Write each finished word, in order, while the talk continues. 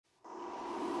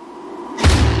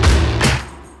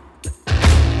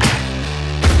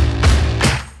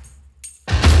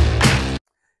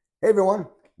Hey everyone,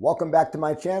 welcome back to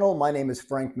my channel. My name is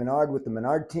Frank Menard with the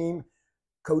Menard team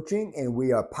coaching, and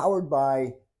we are powered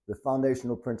by the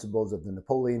foundational principles of the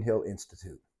Napoleon Hill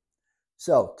Institute.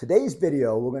 So today's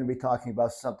video, we're going to be talking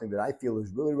about something that I feel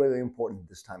is really important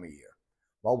this time of year.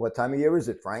 Well, what time of year is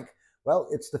it, Frank? Well,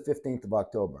 it's the 15th of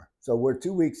October. So we're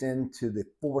 2 weeks into the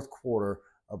fourth quarter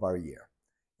of our year.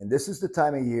 And this is the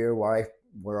time of year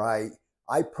where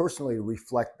I personally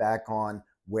reflect back on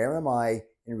where am I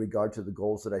in regard to the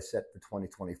goals that I set for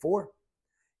 2024,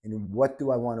 and what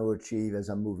do I want to achieve as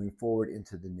I'm moving forward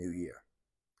into the new year.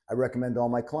 I recommend all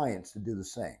my clients to do the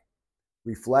same.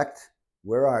 Reflect,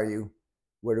 where are you?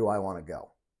 Where do I want to go?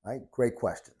 Right? Great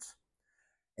questions.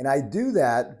 And I do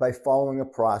that by following a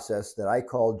process that I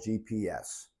call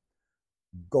GPS.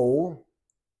 Goal,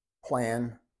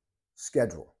 plan,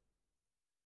 schedule.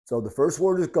 So the first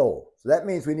word is goal. So that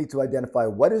means we need to identify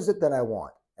what is it that I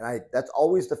want. And that's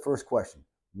always the first question.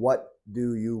 What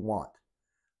do you want?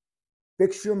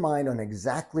 Fix your mind on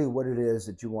exactly what it is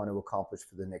that you want to accomplish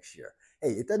for the next year. Hey,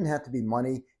 it doesn't have to be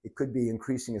money. It could be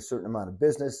increasing a certain amount of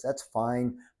business. That's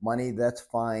fine. Money, that's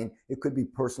fine. It could be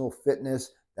personal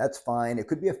fitness. That's fine. It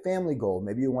could be a family goal.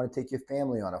 Maybe you want to take your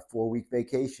family on a 4-week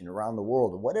vacation around the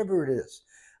world, or whatever it is.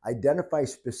 Identify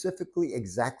specifically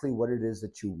exactly what it is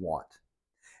that you want.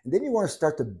 And then you want to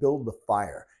start to build the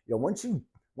fire. Once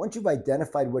you've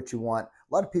identified what you want,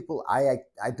 a lot of people, I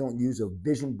don't use a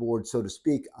vision board, so to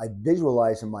speak. I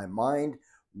visualize in my mind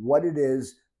what it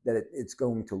is that it's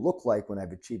going to look like when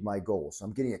I've achieved my goals. So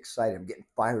I'm getting excited. I'm getting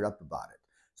fired up about it.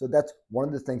 So that's one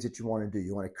of the things that you want to do.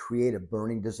 You want to create a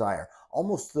burning desire,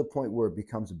 almost to the point where it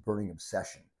becomes a burning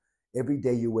obsession. Every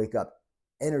day you wake up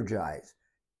energized,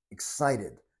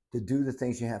 excited to do the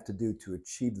things you have to do to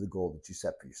achieve the goal that you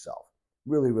set for yourself.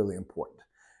 Really important.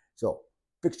 So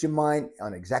fix your mind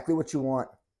on exactly what you want.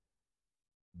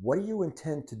 What do you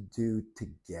intend to do to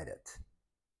get it?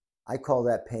 I call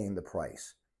that paying the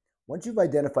price. Once you've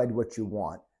identified what you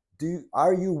want,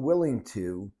 are you willing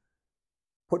to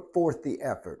put forth the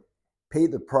effort, pay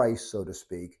the price, so to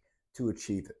speak, to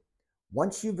achieve it?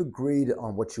 Once you've agreed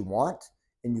on what you want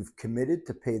and you've committed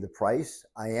to pay the price,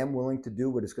 I am willing to do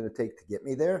what it's going to take to get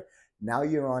me there. Now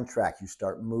you're on track. You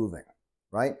start moving,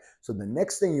 right? So the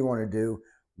next thing you want to do,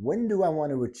 when do I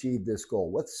want to achieve this goal?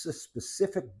 What's the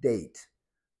specific date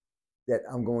that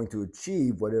I'm going to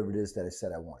achieve whatever it is that I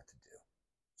said I wanted to do?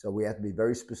 So we have to be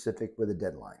very specific with a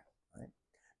deadline, right?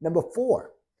 Number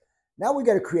 4, now we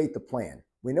got to create the plan.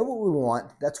 We know what we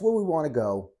want. That's where we want to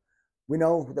go. We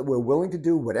know that we're willing to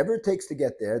do whatever it takes to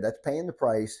get there. That's paying the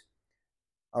price.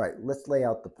 All right, let's lay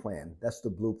out the plan. That's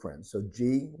the blueprint. So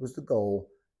G was the goal.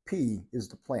 P is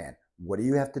the plan. What do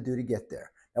you have to do to get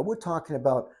there? Now we're talking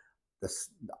about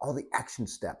all the action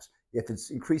steps. If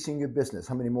it's increasing your business,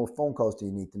 how many more phone calls do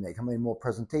you need to make? How many more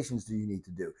presentations do you need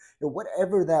to do?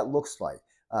 Whatever that looks like.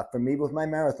 For me with my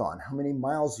marathon, how many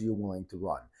miles are you willing to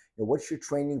run? What's your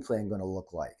training plan going to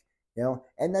look like?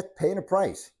 And that's paying a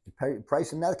price. The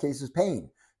price in that case is pain.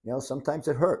 Sometimes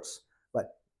it hurts,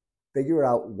 but figure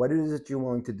out what it is that you're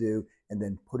willing to do and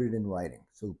then put it in writing.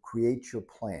 So create your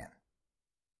plan.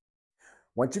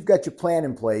 Once you've got your plan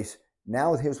in place,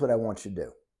 now here's what I want you to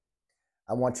do.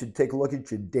 I want you to take a look at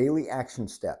your daily action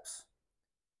steps.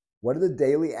 What are the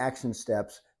daily action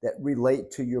steps that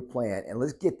relate to your plan? And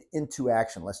let's get into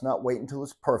action. Let's not wait until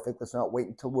it's perfect. Let's not wait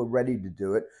until we're ready to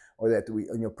do it, or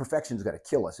that perfection's got to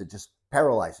kill us. It just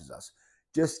paralyzes us.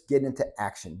 Just get into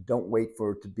action. Don't wait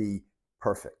for it to be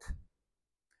perfect.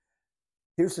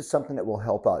 Here's just something that will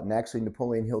help out. And actually,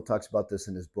 Napoleon Hill talks about this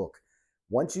in his book.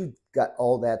 Once you've got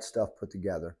all that stuff put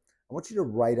together, I want you to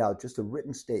write out just a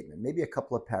written statement, maybe a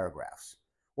couple of paragraphs,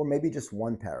 or maybe just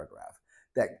one paragraph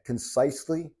that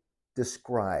concisely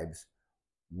describes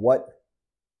what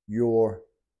your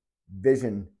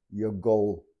vision, your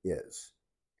goal is.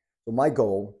 So my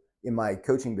goal in my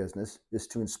coaching business is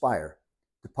to inspire,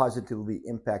 to positively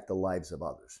impact the lives of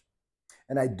others.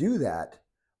 And I do that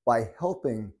by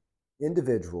helping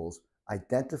individuals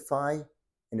identify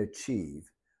and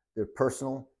achieve their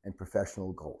personal and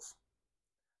professional goals.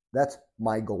 That's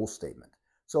my goal statement.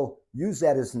 So use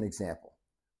that as an example.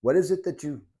 What is it that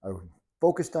you are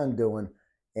focused on doing,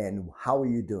 and how are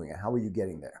you doing it? How are you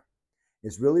getting there?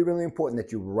 It's really important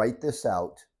that you write this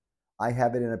out. I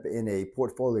have it in a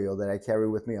portfolio that I carry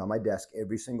with me on my desk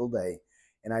every single day.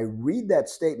 And I read that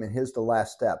statement. Here's the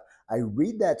last step. I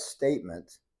read that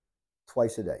statement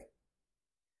twice a day.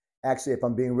 Actually, if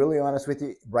I'm being really honest with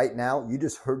you, right now, you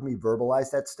just heard me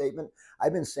verbalize that statement.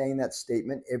 I've been saying that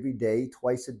statement every day,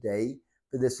 twice a day,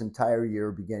 for this entire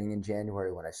year, beginning in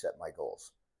January when I set my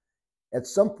goals. At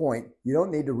some point, you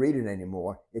don't need to read it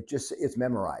anymore. It's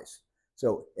memorized.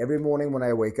 So every morning when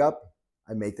I wake up,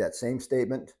 I make that same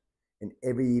statement. And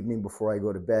every evening before I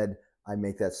go to bed, I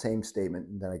make that same statement,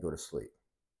 and then I go to sleep.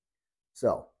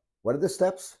 So what are the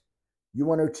steps? You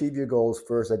want to achieve your goals.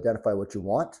 First, identify what you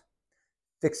want.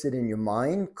 Fix it in your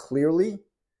mind clearly.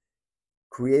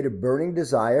 Create a burning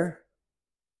desire.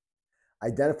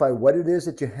 Identify what it is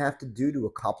that you have to do to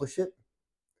accomplish it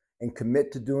and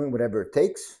commit to doing whatever it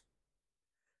takes.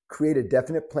 Create a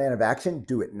definite plan of action.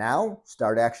 Do it now.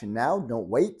 Start action now. Don't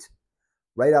wait.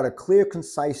 Write out a clear,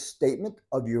 concise statement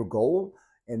of your goal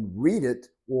and read it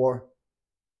or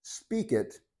speak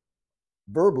it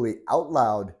verbally out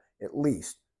loud at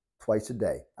least twice a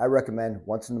day. I recommend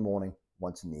once in the morning,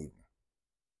 once in the evening.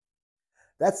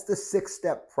 That's the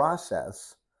 6-step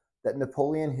process that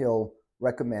Napoleon Hill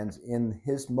recommends in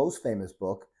his most famous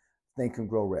book, Think and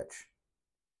Grow Rich.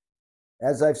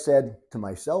 As I've said to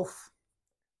myself,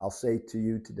 I'll say to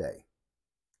you today,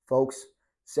 folks,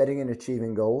 setting and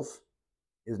achieving goals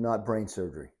is not brain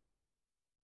surgery.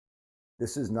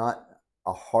 This is not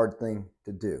a hard thing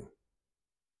to do.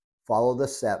 Follow the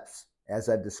steps as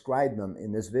I've described them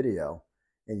in this video,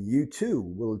 and you too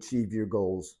will achieve your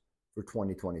goals for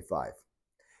 2025.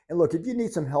 And look, if you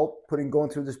need some help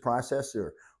going through this process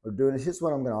or doing this, here's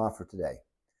what I'm going to offer today.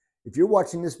 If you're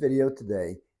watching this video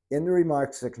today, in the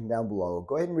remarks section down below,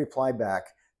 go ahead and reply back.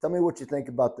 Tell me what you think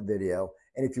about the video.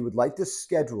 And if you would like to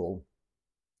schedule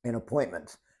an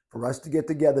appointment for us to get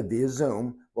together via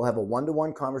Zoom, we'll have a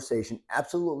one-to-one conversation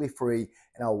absolutely free,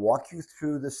 and I'll walk you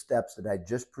through the steps that I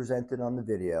just presented on the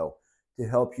video to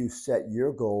help you set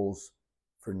your goals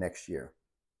for next year.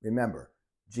 Remember,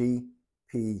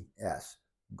 GPS,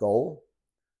 goal,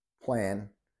 plan,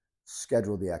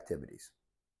 schedule the activities.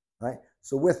 All right?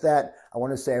 So with that, I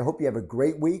want to say I hope you have a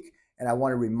great week, and I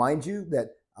want to remind you that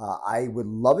I would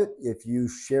love it if you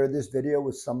share this video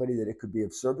with somebody that it could be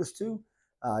of service to.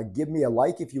 Give me a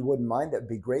like if you wouldn't mind. That'd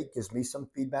be great. Gives me some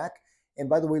feedback. And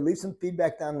by the way, leave some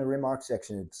feedback down in the remarks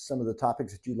section. It's some of the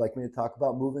topics that you'd like me to talk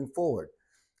about moving forward.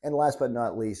 And last but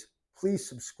not least, please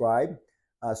subscribe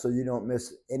so you don't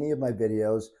miss any of my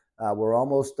videos. We're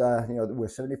almost, we're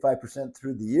 75%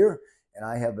 through the year, and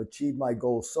I have achieved my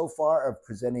goal so far of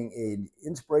presenting an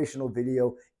inspirational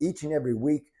video each and every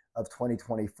week of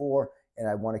 2024. And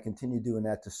I want to continue doing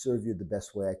that to serve you the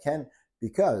best way I can,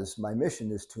 because my mission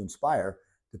is to inspire,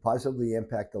 to positively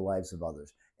impact the lives of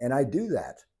others. And I do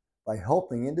that by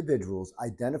helping individuals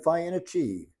identify and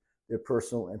achieve their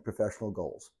personal and professional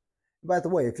goals. And by the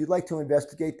way, if you'd like to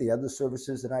investigate the other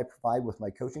services that I provide with my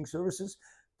coaching services,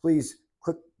 please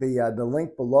click the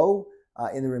link below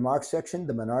in the remarks section,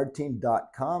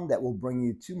 themenardteam.com. That will bring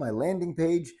you to my landing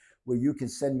page where you can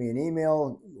send me an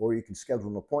email or you can schedule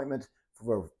an appointment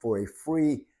for a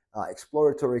free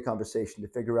exploratory conversation to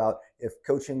figure out if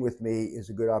coaching with me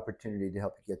is a good opportunity to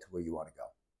help you get to where you want to go.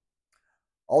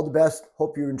 All the best.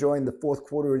 Hope you're enjoying the fourth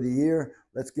quarter of the year.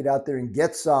 Let's get out there and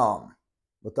get some.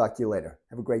 We'll talk to you later.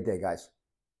 Have a great day, guys.